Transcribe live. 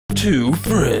Two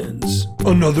friends,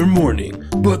 another morning,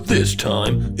 but this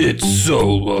time it's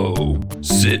solo.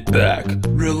 Sit back,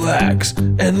 relax,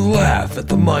 and laugh at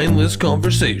the mindless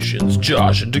conversations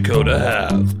Josh and Dakota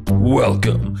have.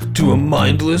 Welcome to a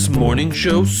Mindless Morning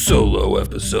Show solo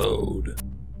episode.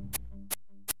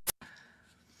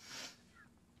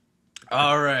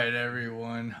 All right,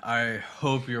 everyone. I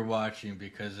hope you're watching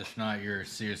because if not, you're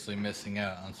seriously missing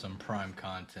out on some prime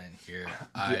content here.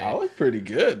 I look pretty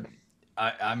good.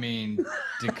 I mean,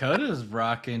 Dakota's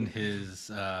rocking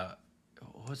his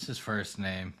what's his first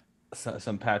name?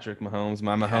 Some Patrick Mahomes.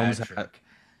 My Mahomes. Patrick.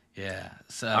 Yeah.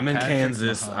 So I'm in Patrick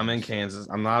Kansas. Mahomes. I'm in Kansas.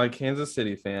 I'm not a Kansas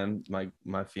City fan.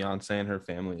 My fiance and her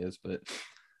family is, but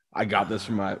I got this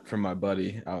from my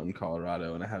buddy out in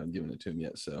Colorado, and I haven't given it to him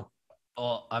yet. So.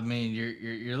 Well, I mean,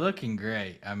 you're looking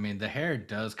great. I mean, the hair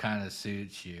does kind of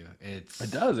suit you. It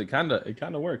does. It kind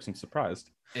of works. I'm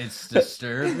surprised. It's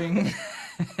disturbing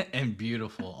and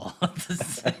beautiful all at the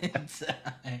same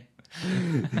time.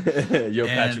 Yo,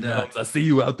 Patrick Mahomes, I see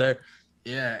you out there.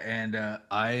 Yeah, and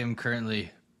I am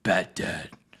currently Bat Dad.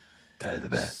 Dad of the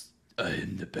Bat. I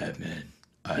am the Batman.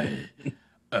 I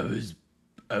was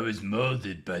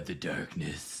molded by the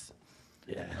darkness.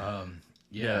 Yeah.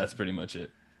 Yeah, that's pretty much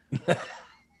it.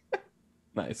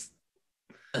 Nice.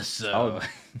 So,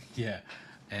 yeah,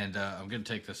 and I'm gonna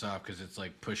take this off because it's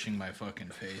like pushing my fucking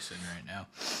face in right now.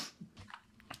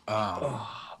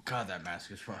 Oh God, that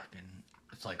mask is fucking.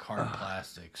 It's like hard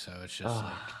plastic, so it's just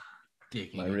like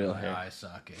digging into my eye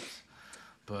sockets.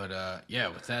 But yeah,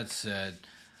 with that said,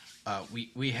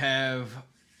 we have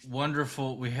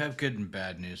good and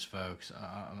bad news, folks.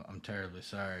 I'm terribly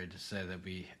sorry to say that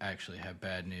we actually have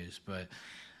bad news, but.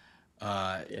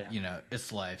 You know,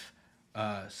 it's life.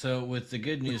 So with the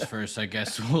good news first, I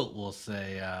guess we'll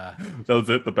say That was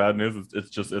it. The bad news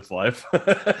is it's life.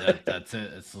 that's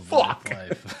it. It's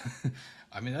life.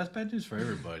 I mean, that's bad news for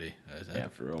everybody. Yeah,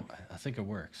 for real. I think it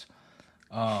works.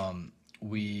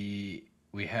 We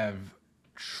have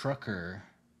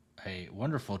a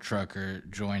wonderful trucker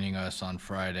joining us on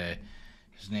Friday.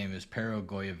 His name is Pero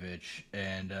Goyevich,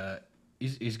 and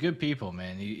he's good people,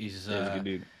 man. He's a good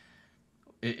dude.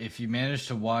 If you manage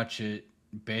to watch it,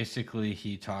 basically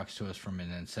he talks to us from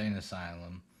an insane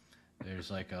asylum.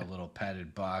 There's like a little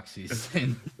padded box he's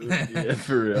in. Yeah,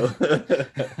 for real.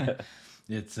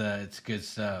 It's good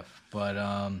stuff. But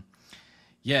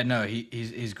yeah, no,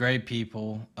 he's great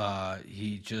people.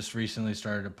 He just recently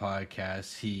started a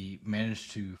podcast. He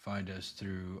managed to find us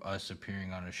through us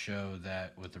appearing on a show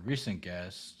that with a recent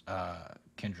guest,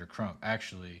 Kendra Crump,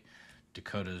 actually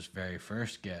Dakota's very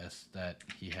first guest that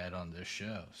he had on this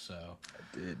show. So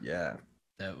I did, yeah.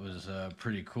 That was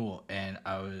pretty cool, and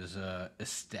I was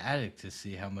ecstatic to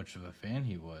see how much of a fan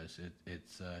he was.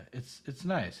 It's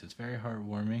nice. It's very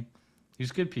heartwarming.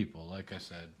 He's good people, like I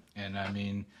said, and I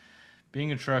mean,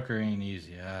 being a trucker ain't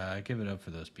easy. I give it up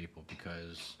for those people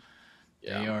because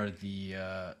they are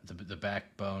the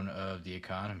backbone of the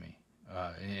economy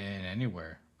in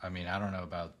anywhere. I mean, I don't know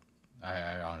about.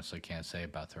 I honestly can't say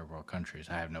about third world countries.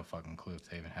 I have no fucking clue if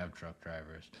they even have truck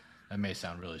drivers. That may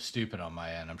sound really stupid on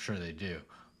my end. I'm sure they do,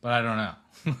 but I don't know.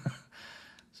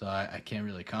 So I can't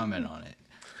really comment on it.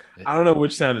 I don't know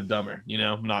which sounded dumber. You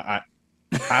know, I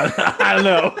don't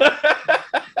know.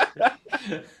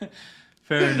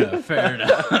 Fair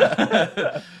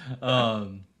enough.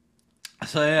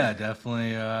 So yeah,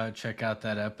 definitely check out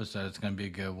that episode. It's gonna be a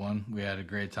good one. We had a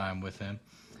great time with him.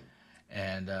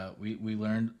 And we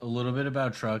learned a little bit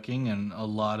about trucking and a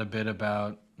lot of bit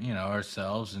about, you know,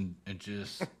 ourselves and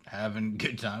just having a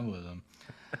good time with them.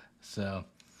 So,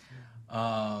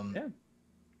 yeah.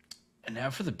 And now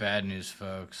for the bad news,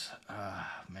 folks.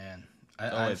 Man.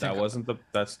 That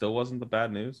still wasn't the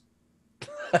bad news?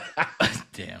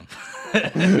 Damn.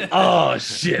 Oh,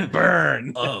 shit,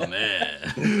 burn. Oh,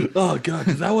 man. Oh, God,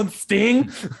 does that one sting?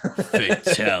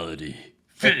 Fatality.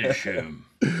 Finish him.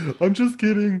 I'm just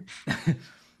kidding.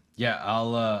 Yeah,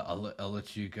 I'll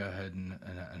let you go ahead and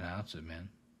announce it, man.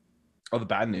 Oh, the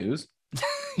bad news?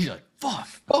 You're like,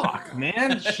 fuck,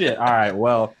 man. Shit. All right.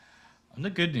 Well, I'm the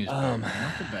good news bear,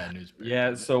 not the bad news bear.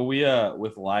 Yeah. So we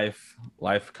with life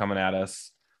coming at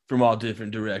us from all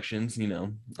different directions.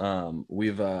 You know,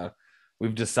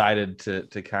 we've decided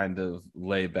to kind of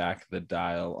lay back the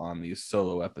dial on these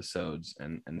solo episodes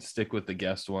and stick with the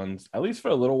guest ones at least for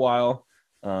a little while.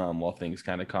 While things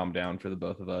kind of calm down for the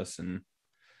both of us. And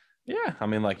yeah, I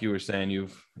mean, like you were saying,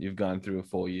 you've gone through a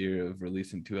full year of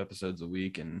releasing 2 episodes a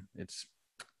week, and it's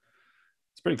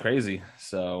pretty crazy.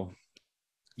 So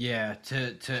yeah,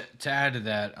 to add to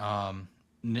that,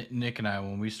 Nick and I,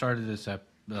 when we started this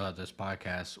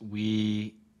podcast,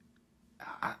 we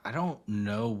I don't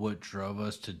know what drove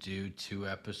us to do 2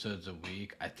 episodes a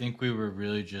week. I think we were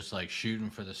really just like shooting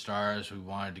for the stars. We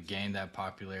wanted to gain that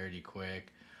popularity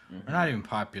quick. Or not even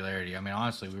popularity. I mean,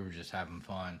 honestly, we were just having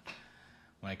fun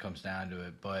when it comes down to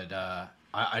it. But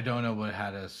I don't know what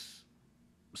had us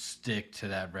stick to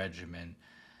that regimen.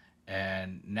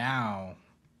 And now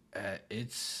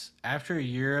it's after a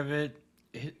year of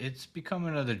it's become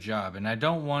another job. And I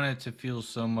don't want it to feel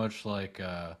so much like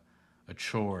a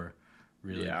chore,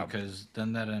 really, Yeah. because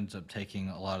then that ends up taking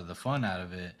a lot of the fun out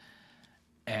of it.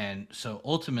 And so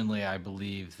ultimately, I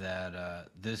believe that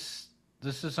this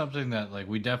is something that like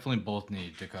we definitely both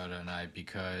need, Dakota and I,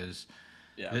 because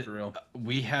Yeah, for real.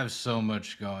 we have so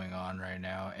much going on right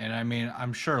now. And I mean,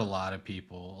 I'm sure a lot of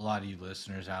people, a lot of you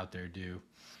listeners out there do,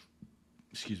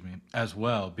 excuse me, as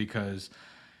well, because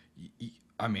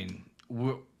I mean,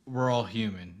 we're all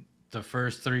human. The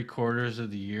first 3 quarters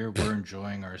of the year, we're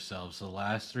enjoying ourselves. The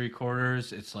last 3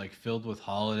 quarters, it's like filled with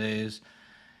holidays.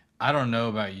 I don't know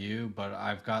about you, but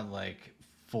I've got like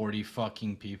 40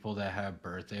 fucking people that have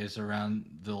birthdays around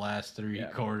the last three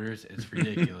Yeah. quarters. It's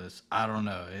ridiculous. I don't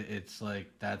know. It's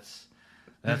like that's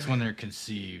when they're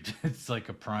conceived. It's like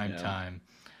a prime Yeah. time.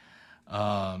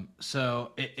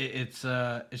 So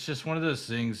it's just one of those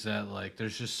things that like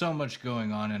there's just so much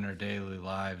going on in our daily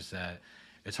lives that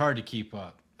it's hard to keep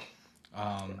up.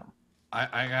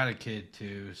 I got a kid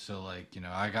too, so like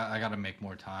I got to make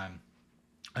more time.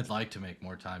 I'd like to make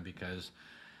more time because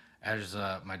as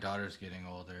my daughter's getting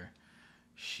older,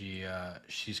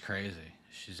 she's crazy.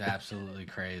 She's absolutely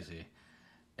crazy,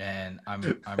 and I'm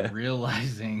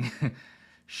realizing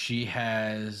she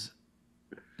has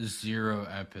zero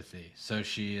empathy. So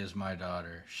she is my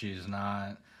daughter. She has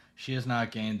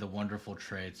not gained the wonderful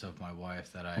traits of my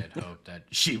wife that I had hoped that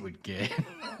she would get.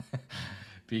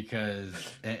 Because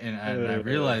and I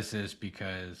realized this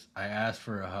because I asked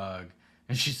for a hug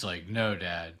and she's like, "No,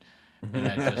 Dad." And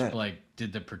I just like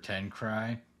did the pretend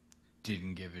cry.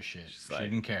 Didn't give a shit. She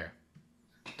didn't care.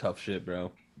 Tough shit,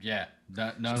 bro. Yeah.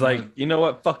 She's like, you know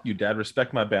what? Fuck you, Dad.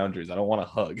 Respect my boundaries. I don't want a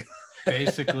hug.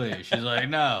 Basically, she's like,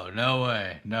 no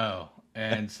way, no.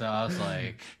 And so I was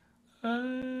like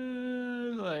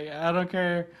I don't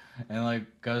care, and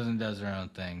like goes and does her own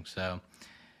thing. So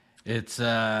it's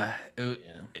it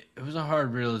was a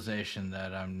hard realization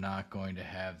that I'm not going to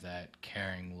have that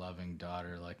caring, loving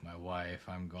daughter like my wife.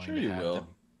 I'm going Sure to you have will.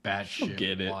 the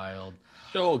batshit wild.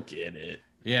 She'll get it.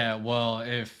 Yeah, well,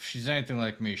 if she's anything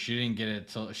like me, she's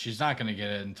not gonna get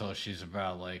it until she's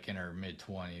about like in her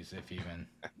mid-20s, if even.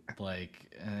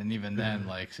 Like, and even then,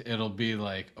 like it'll be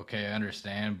like, okay, I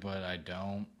understand, but I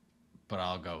don't, but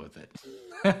I'll go with it.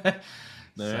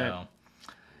 So, Right.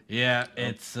 yeah,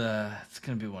 it's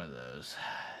gonna be one of those.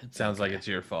 Sounds like it's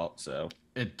your fault, so.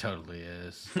 It totally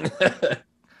is.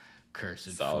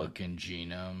 Cursed Solid. fucking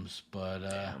genomes, but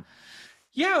Damn.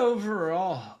 yeah,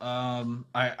 overall,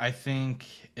 I think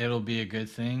it'll be a good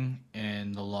thing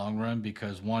in the long run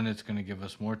because one, it's going to give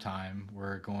us more time.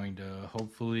 We're going to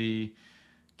hopefully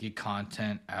get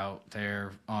content out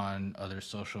there on other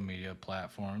social media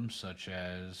platforms such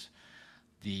as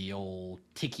the old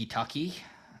TikTok,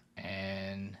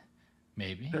 and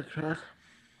maybe.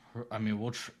 I mean,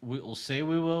 we'll say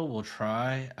we will. We'll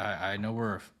try. I know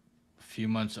we're a few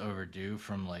months overdue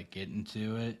from like getting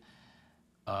to it.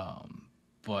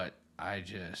 But I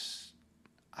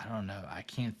don't know. I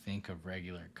can't think of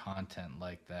regular content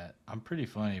like that. I'm pretty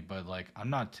funny, but like I'm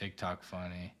not TikTok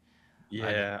funny.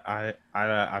 Yeah,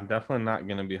 I'm definitely not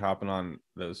gonna be hopping on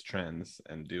those trends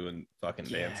and doing fucking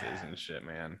dances and shit,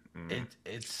 man.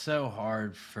 It's so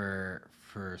hard for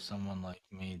someone like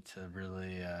me to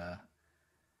really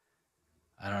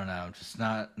I don't know, just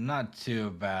not too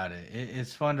about it.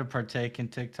 It's fun to partake in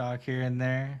TikTok here and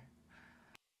there,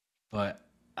 but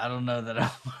I don't know that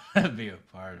I want to be a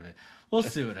part of it. We'll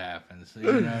see what happens. If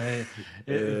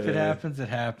it happens, it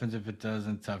happens. If it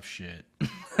doesn't, tough shit.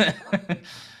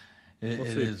 It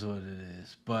is what it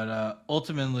is. But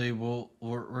ultimately,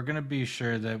 we're gonna be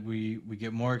sure that we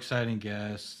get more exciting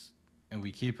guests and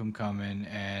we keep them coming.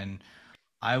 And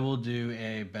I will do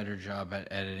a better job at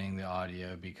editing the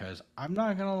audio because I'm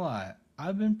not gonna lie,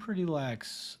 I've been pretty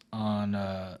lax on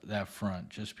that front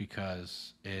just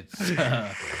because it's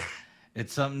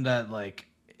something that like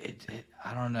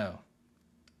I don't know.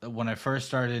 When I first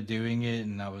started doing it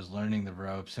and I was learning the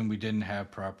ropes and we didn't have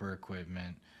proper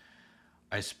equipment,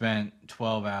 I spent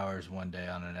 12 hours one day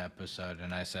on an episode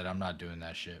and I said, I'm not doing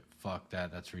that shit. Fuck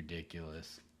that. That's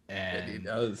ridiculous. And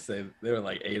I would say they were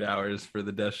like 8 hours for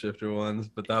the Death Shifter ones,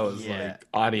 but that was like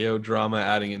audio drama,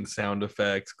 adding in sound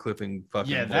effects, clipping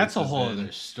fucking. Yeah, that's a whole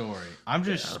other story. I'm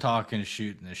just talking,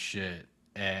 shooting the shit,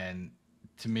 and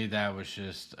to me, that was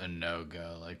just a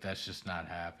no-go. Like, that's just not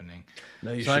happening.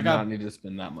 No, you So should not need to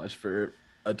spend that much for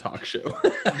a talk show.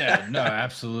 Yeah, no,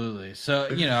 absolutely. So,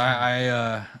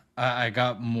 I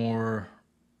got more.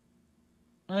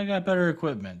 I got better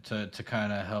equipment to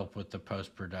kind of help with the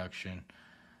post-production.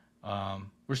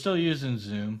 We're still using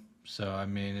Zoom, so I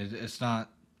mean, it's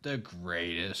not the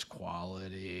greatest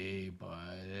quality,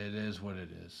 but it is what it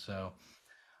is. So,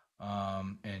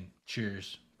 and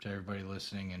cheers to everybody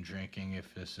listening and drinking.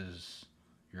 If this is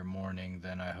your morning,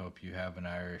 then I hope you have an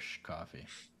Irish coffee.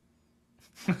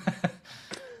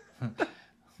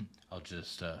 I'll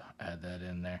just add that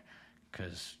in there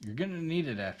because you're going to need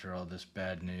it after all this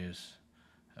bad news.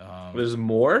 There's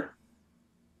more?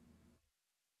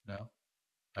 No?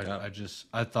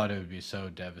 I thought it would be so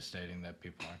devastating that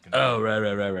people aren't going to.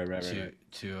 Right.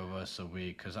 Two of us a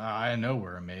week because I know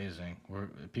we're amazing.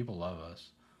 People love us.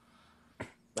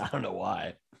 I don't know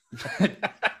why.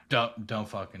 don't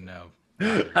fucking know.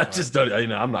 I just don't.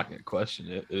 I'm not gonna question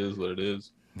it. It is what it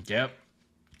is. Yep.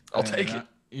 I'll take it.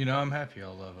 I'm happy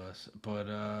y'all love us, but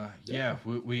yeah,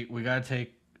 we gotta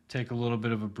take a little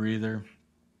bit of a breather.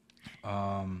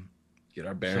 Get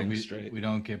our bearings straight. We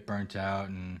don't get burnt out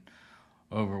and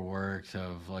overworked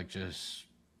of like just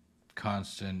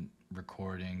constant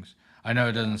recordings. I know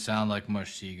it doesn't sound like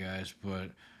much to you guys,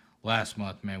 but last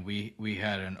month, man, we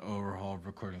had an overhauled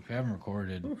recording. We haven't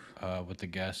recorded with the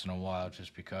guests in a while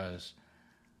just because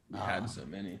we had so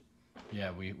many.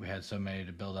 Yeah, we had so many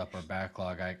to build up our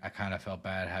backlog. I kind of felt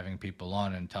bad having people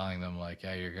on and telling them like,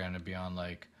 yeah, you're going to be on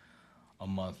like a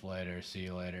month later. See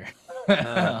you later.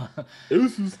 Yeah,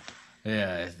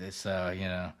 it's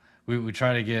we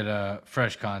try to get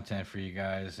fresh content for you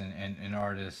guys and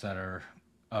artists that are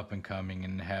up and coming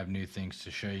and have new things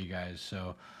to show you guys.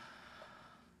 So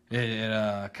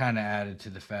it kind of added to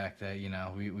the fact that,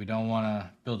 we don't want to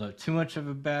build up too much of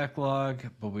a backlog,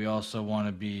 but we also want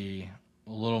to be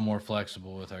a little more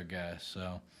flexible with our guests.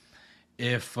 So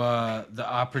if the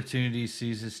opportunity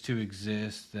ceases to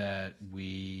exist that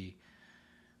we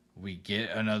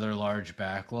get another large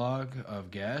backlog of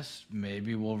guests,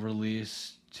 maybe we'll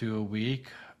release 2 a week.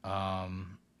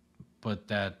 But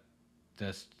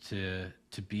that's to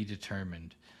be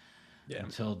determined. Yeah.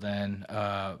 Until then,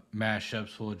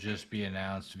 mashups will just be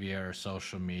announced via our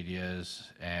social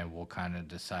medias, and we'll kind of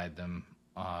decide them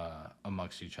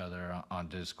amongst each other on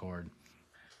Discord.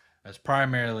 That's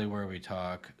primarily where we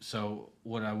talk. So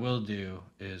what I will do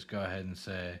is go ahead and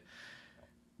say,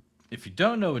 if you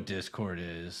don't know what Discord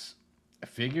is,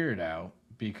 figure it out,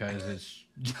 because it's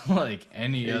like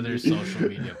any other social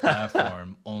media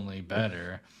platform, only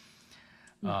better.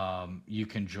 You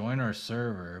can join our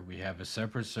server. We have a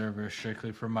separate server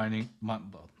strictly for mining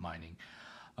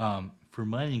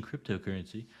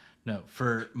cryptocurrency. No,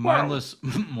 for Mindless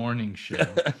Morning Show,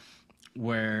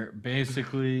 where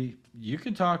basically you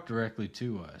can talk directly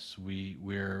to us.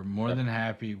 We're more than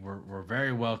happy. We're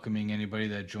very welcoming. Anybody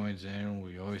that joins in,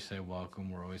 we always say welcome.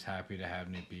 We're always happy to have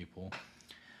new people.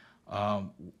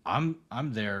 I'm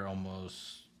there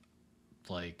almost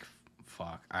like,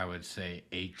 I would say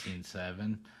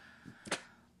 18/7.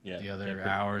 Yeah. The other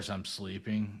hours I'm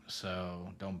sleeping, so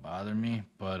don't bother me.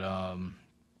 But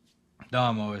no,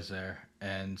 I'm always there,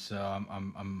 and so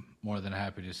I'm more than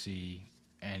happy to see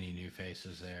any new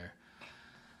faces there.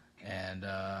 And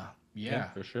yeah,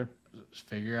 for sure.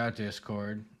 Figure out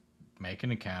Discord, make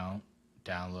an account,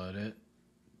 download it,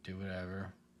 do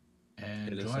whatever, and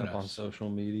hit join us up on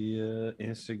social media,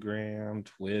 Instagram,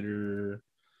 Twitter.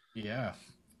 Yeah.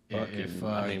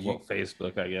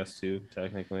 Facebook, I guess, too,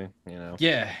 technically,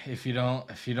 Yeah, if you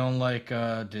don't like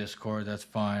Discord, that's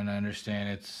fine. I understand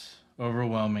it's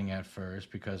overwhelming at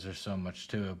first because there's so much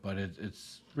to it, but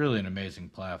it's really an amazing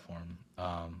platform.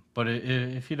 But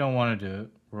if you don't want to do it,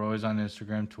 we're always on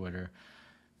Instagram, Twitter.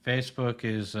 Facebook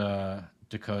is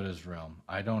Dakota's realm.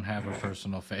 I don't have a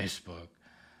personal Facebook.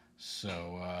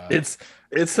 So it's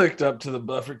hooked up to the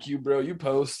buffer queue, bro. You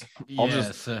post.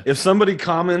 Yes. If somebody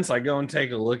comments, I go and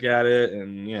take a look at it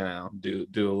and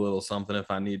do a little something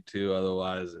if I need to.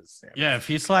 Otherwise, it's if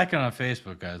he's slacking on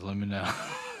Facebook, guys, let me know.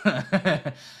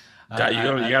 You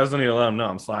guys don't need to let them know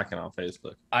I'm slacking on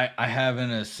Facebook. I haven't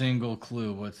a single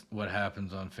clue what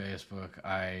happens on Facebook.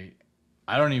 I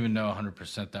don't even know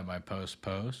 100% that my post,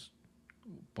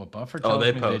 but Buffer tells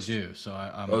me they do.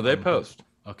 So they post.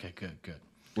 Okay, good.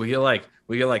 We get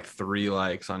like 3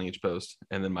 likes on each post,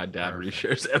 and then my dad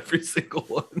reshares every single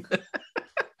one.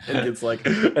 And gets like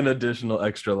an additional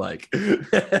extra like.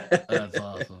 That's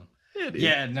awesome.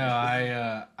 Yeah, no,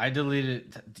 I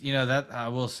deleted. That I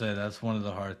will say that's one of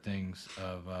the hard things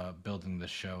of building the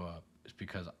show up, is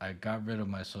because I got rid of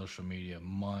my social media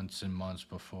months and months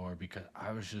before because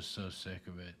I was just so sick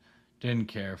of it. Didn't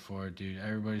care for it, dude.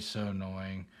 Everybody's so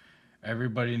annoying.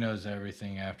 Everybody knows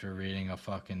everything after reading a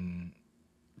fucking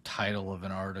title of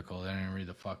an article. They didn't read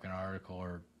the fucking article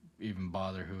or even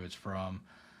bother who it's from.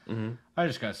 Mm-hmm. I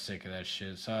just got sick of that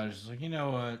shit. So I was just like, you know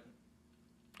what?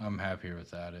 I'm happier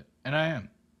without it. And I am.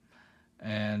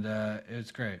 And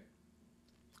it's great.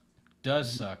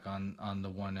 Does suck on the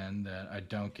one end that I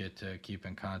don't get to keep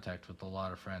in contact with a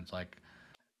lot of friends. Like,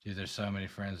 dude, there's so many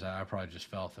friends that I probably just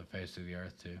fell off the face of the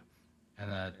earth to.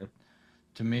 And that,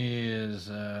 to me, is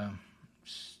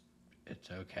it's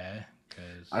okay.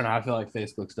 Cause I don't know. I feel like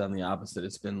Facebook's done the opposite.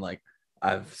 It's been like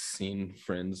I've seen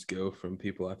friends go from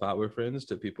people I thought were friends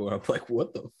to people where I'm like,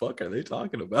 what the fuck are they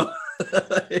talking about?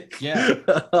 Like, yeah.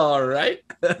 All right.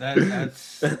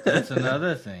 That's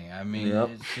another thing. I mean, Yep.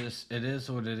 it's just, it is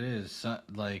what it is.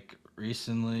 Like,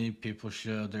 recently, people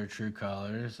showed their true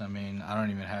colors. I mean, I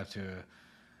don't even have to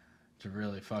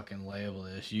really fucking label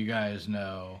this. You guys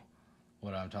know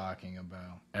what I'm talking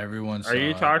about. Everyone saw Are you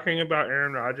it. talking about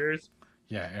Aaron Rodgers?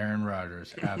 Yeah, Aaron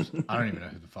Rodgers. I don't even know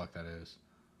who the fuck that is.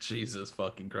 Jesus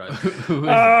fucking Christ. Who is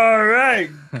All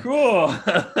right, cool.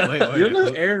 Wait, You know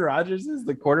who- who Aaron Rodgers is?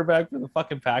 The quarterback for the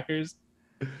fucking Packers?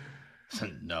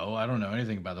 that? No, I don't know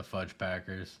anything about the Fudge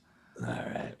Packers. All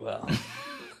right, well.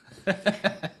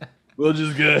 We'll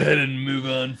just go ahead and move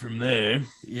on from there.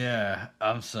 Yeah,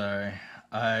 I'm sorry.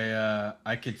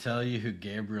 I could tell you who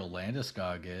Gabriel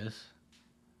Landeskog is.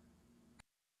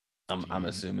 I'm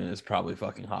assuming it's probably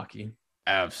fucking hockey.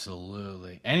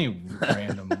 Absolutely. Any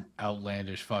random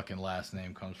outlandish fucking last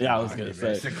name comes from Yeah, I was hockey, gonna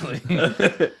say.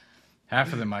 basically.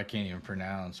 Half of them I can't even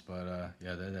pronounce, but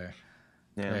yeah, they're there.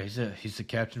 Yeah. Yeah, he's the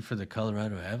captain for the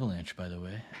Colorado Avalanche, by the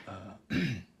way.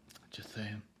 Just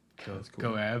saying.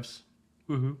 Go Avs.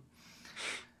 Woohoo.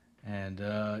 And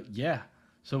yeah.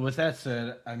 So with that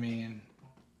said, I mean,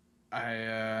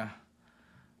 I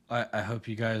hope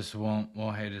you guys won't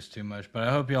hate us too much, but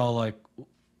I hope y'all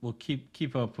will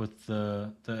keep up with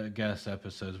the guest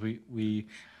episodes. We'll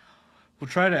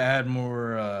try to add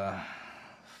more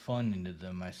fun into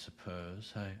them, I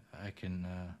suppose. I can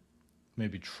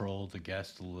maybe troll the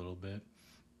guest a little bit,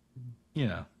 you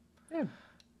know. Yeah.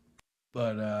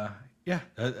 But yeah,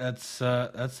 that's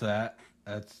that.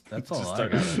 That's all I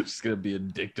got. Just gonna be a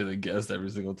dick to the guest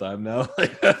every single time now.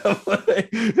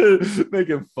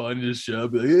 Making fun, just show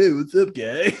up, be like, hey, what's up,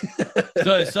 guy?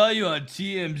 So I saw you on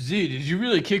TMZ. Did you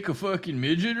really kick a fucking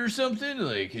midget or something?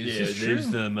 Like, is this true? There's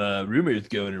some rumors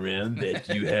going around that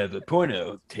you have a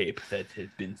porno tape that has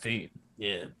been seen.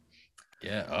 Yeah.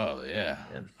 Yeah. Oh yeah.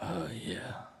 Yeah. Oh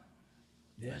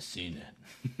yeah. I seen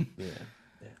it. Yeah.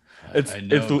 I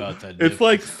know about that. It's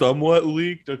like somewhat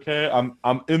leaked. Okay,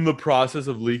 I'm in the process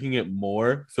of leaking it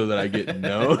more so that I get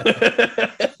known.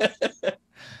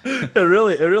 It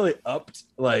really upped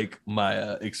like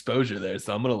my exposure there,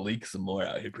 so I'm gonna leak some more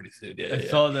out here pretty soon. Yeah, I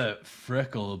saw that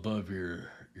freckle above your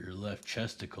left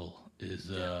chesticle.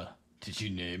 Is did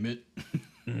you name it?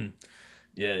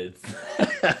 Yeah, it's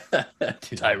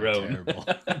Dude, Tyrone. terrible.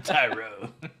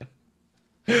 Tyrone.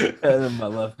 And then my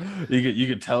left, you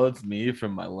could tell it's me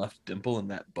from my left dimple in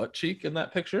that butt cheek in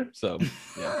that picture. So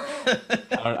yeah,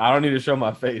 I don't need to show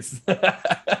my face.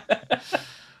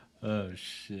 Oh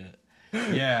shit.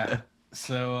 Yeah.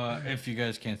 So if you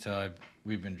guys can't tell,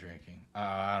 we've been drinking.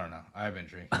 I don't know. I've been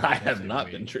drinking. I have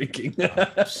not been drinking.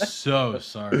 I'm so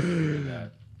sorry to hear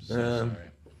that. So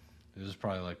sorry. This is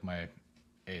probably like my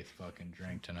 8th fucking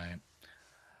drink tonight.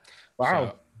 Wow.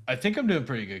 So, I think I'm doing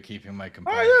pretty good keeping my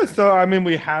composure. Oh yeah, so I mean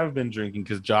we have been drinking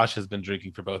because Josh has been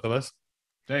drinking for both of us.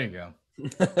 There you go.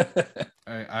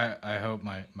 I hope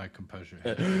my composure.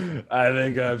 I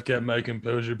think I've kept my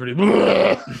composure pretty.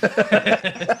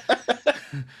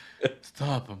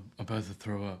 Stop! I'm about to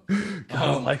throw up. I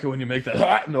don't like it when you make that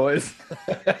hot noise.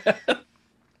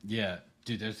 Yeah,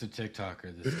 dude. There's a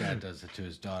TikToker. This dad does it to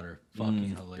his daughter.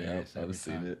 Fucking hilarious. I've every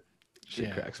seen time. it. Shit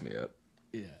Yeah. cracks me up.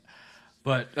 Yeah.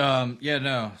 But yeah,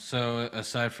 no. So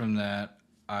aside from that,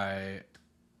 I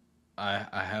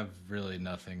have really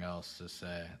nothing else to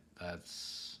say.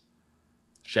 That's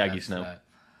Shaggy that's Snow. that.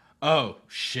 Oh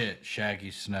shit, Shaggy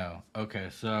Snow. Okay,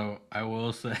 so I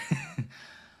will say,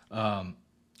 I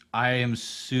am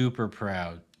super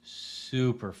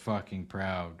fucking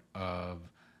proud of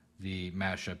the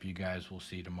mashup you guys will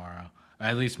see tomorrow.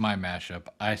 At least my mashup.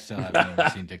 I still haven't even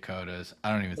seen Dakota's.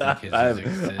 I don't even think his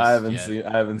exists. I yet.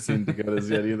 haven't seen Dakota's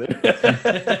yet either.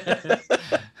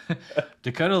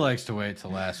 Dakota likes to wait till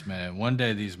last minute. One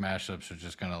day these mashups are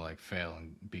just gonna like fail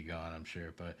and be gone, I'm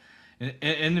sure. But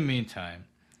in the meantime,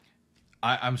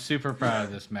 I'm super proud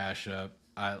of this mashup.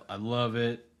 I love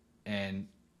it. and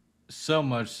so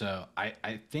much so,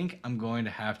 I think I'm going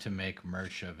to have to make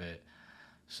merch of it.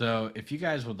 So if you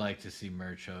guys would like to see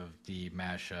merch of the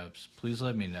mashups, please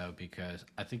let me know because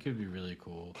I think it would be really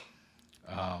cool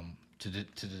to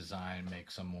design, make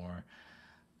some more.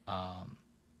 Um,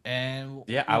 and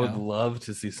Yeah, I you would know, love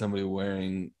to see somebody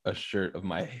wearing a shirt of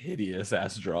my hideous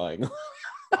ass drawing.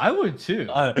 I would too.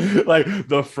 Like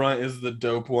the front is the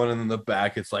dope one, and then the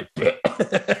back it's like.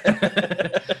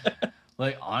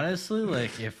 Like honestly,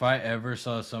 like if I ever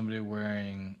saw somebody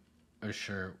wearing a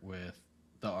shirt with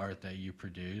the art that you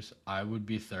produce, I would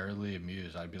be thoroughly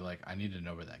amused. I'd be like, I need to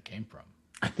know where that came from.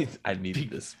 I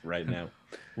need this right now.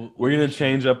 We're We gonna should-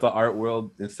 change up the art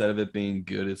world. Instead of it being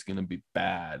good, it's gonna be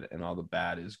bad, and all the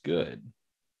bad is good.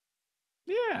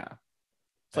 Yeah,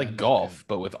 it's Bad like is golf, good.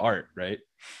 but with art, right?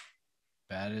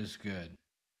 Bad is good.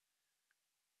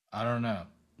 I don't know.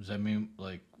 Does that mean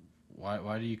like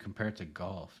why do you compare it to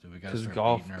golf? Do we gotta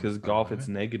start beating Because our golf, it's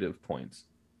women? negative points.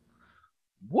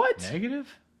 What? Negative?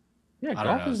 Yeah, I don't know.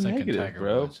 golf I is was thinking negative, Tiger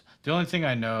bro. Woods. The only thing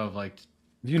I know of like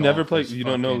You never golf play. is You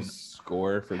don't know fucking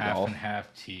score for half golf. and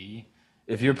half tee.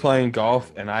 If you're And playing Tiger golf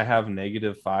and Woods. I have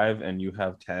 -5 and you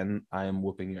have 10, I am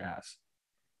whooping your ass.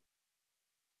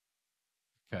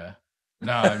 Okay.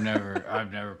 No, I've never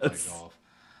played That's- golf.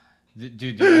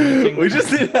 Dude, the only thing we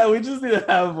just need to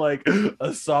have like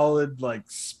a solid like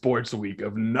sports week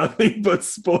of nothing but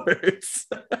sports.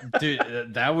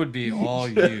 dude, that would be all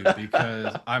you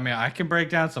because I mean I can break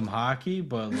down some hockey,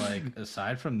 but like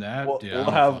aside from that, dude, I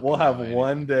don't We'll fucking have know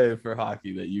one anything. day for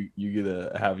hockey that you get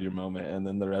to have your moment, and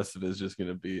then the rest of it is just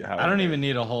gonna be how I don't even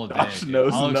need a whole day, Josh dude.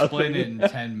 knows I'll explain it nothing. in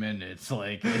 10 minutes.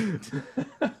 Like,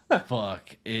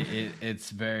 fuck, it's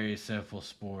very simple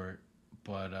sport,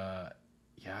 but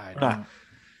yeah, I don't.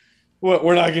 Well,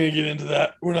 we're not gonna get into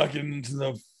that. We're not getting into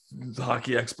the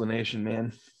hockey explanation,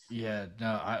 man. Yeah,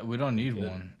 no, we don't need Good.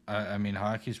 one. I mean,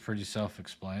 hockey's pretty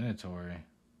self-explanatory.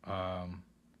 Um,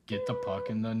 get the puck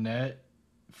in the net,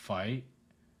 fight.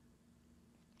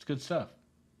 It's good stuff.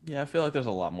 Yeah, I feel like there's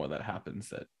a lot more that happens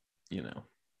that you know.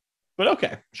 But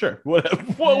okay, sure. Whatever.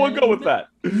 We'll go with that.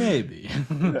 Maybe.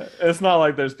 It's not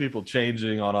like there's people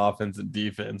changing on offense and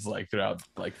defense like throughout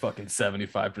like fucking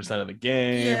 75% of the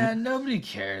game. Yeah, nobody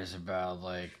cares about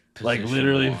like Like position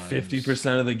literally ones.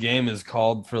 50% of the game is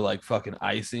called for like fucking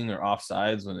icing or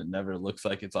offsides when it never looks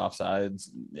like it's offsides.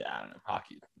 Yeah, I don't know.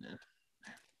 Hockey. Yeah.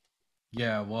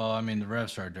 Yeah, well, I mean, the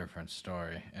refs are a different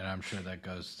story, and I'm sure that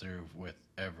goes through with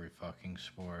every fucking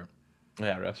sport.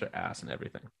 Yeah, refs are ass and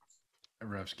everything.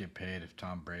 Refs get paid if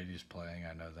Tom Brady's playing.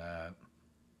 I know that.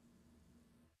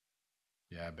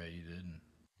 Yeah, I bet you didn't.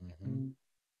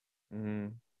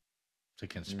 Mm. It's a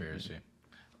conspiracy,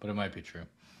 but it might be true.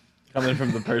 Coming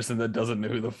from the person that doesn't know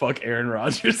who the fuck Aaron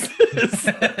Rodgers is.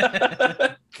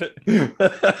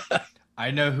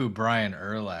 I know who Brian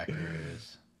Urlacher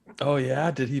is. Oh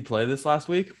yeah, did he play this last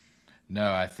week? No,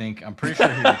 I'm pretty sure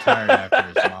he retired after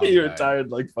his mom He died.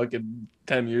 retired like fucking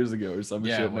 10 years ago or some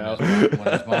Yeah, shit when now.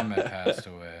 his mom had passed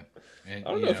away. And,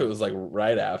 I don't know if it was like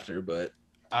right after, but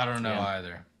I don't know Damn.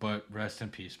 either. But rest in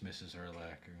peace, Mrs.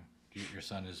 Urlacher. Your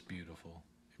son is beautiful.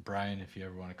 Brian, if you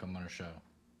ever want to come on a show.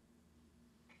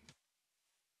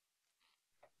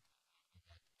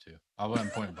 Too. I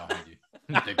wasn't pointing behind you.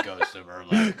 The ghost of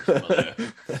Urlacher's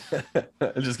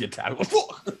mother. just get tackled.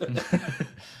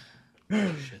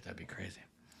 Oh, shit, that'd be crazy.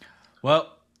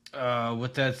 Well,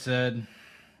 with that said,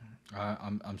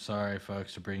 I'm sorry,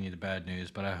 folks, to bring you the bad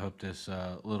news, but I hope this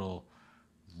little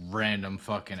random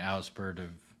fucking outspurt of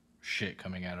shit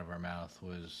coming out of our mouth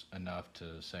was enough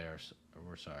to say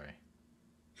we're sorry.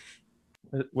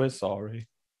 We're sorry.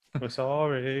 We're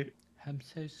sorry. I'm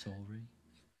so sorry.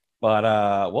 But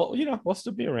well, you know, we'll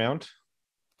still be around.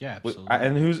 Yeah, absolutely.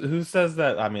 And who says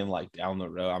that? I mean, like down the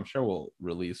road, I'm sure we'll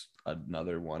release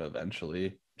another one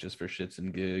eventually, just for shits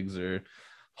and gigs or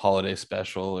holiday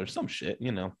special or some shit.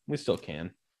 You know, we still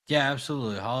can. Yeah,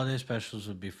 absolutely. Holiday specials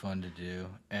would be fun to do,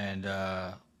 and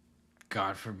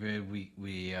God forbid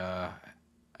we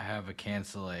have a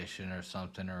cancellation or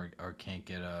something, or can't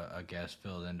get a guest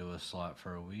filled into a slot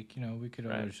for a week. You know, we could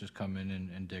always just come in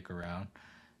and dick around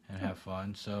and have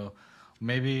fun. So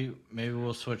maybe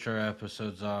we'll switch our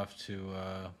episodes off to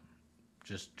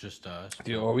just us.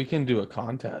 Dude, or we can do a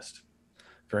contest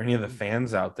for any of the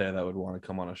fans out there that would want to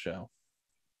come on a show.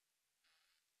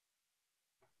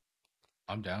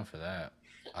 I'm down for that.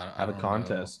 I Have a don't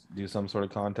contest. Do some sort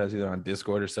of contest either on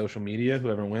Discord or social media.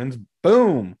 Whoever wins,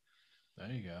 boom. Know.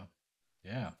 There you go.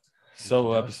 Yeah.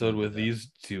 Solo definitely episode do with that.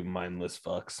 these two mindless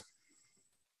fucks.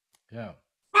 Yeah,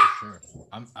 for sure.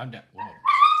 I'm down. Whoa.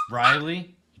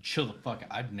 Riley, chill the fuck out.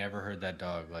 I've never heard that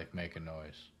dog like make a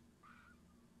noise.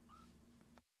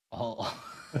 all,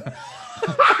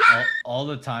 all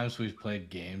the times we've played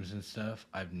games and stuff,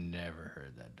 I've never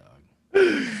heard that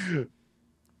dog.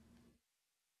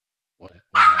 What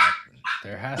happened?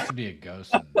 There has to be a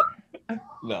ghost in there.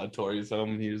 No, Tori's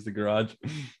home. Here's the garage.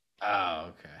 Oh,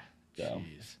 okay. Yeah.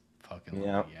 Jeez. Fucking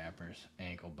Yeah. little yappers.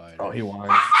 Ankle biters. Oh, he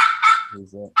whines.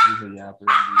 He's a yapper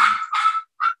indeed.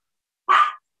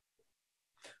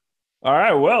 All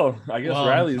right, well, I guess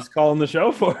Riley's calling the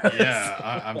show for us.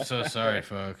 Yeah, I'm so sorry,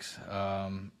 folks.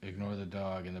 Ignore the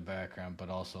dog in the background, but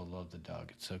also love the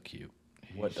dog. It's so cute.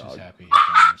 What He's dog? just happy his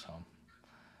owner is home.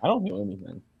 I don't know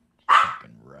anything.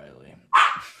 Fucking Riley.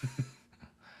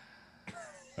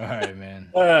 All right, man.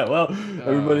 All right, well,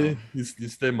 everybody, you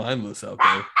stay mindless out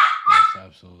there. Yes,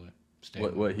 absolutely. Stay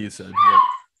What he said.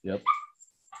 Yep.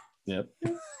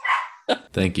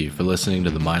 Thank you for listening to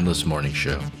the Mindless Morning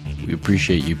Show. We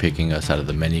appreciate you picking us out of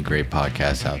the many great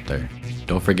podcasts out there.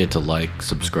 Don't forget to like,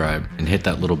 subscribe, and hit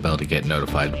that little bell to get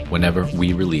notified whenever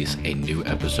we release a new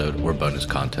episode or bonus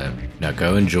content. Now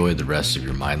go enjoy the rest of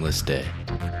your mindless day.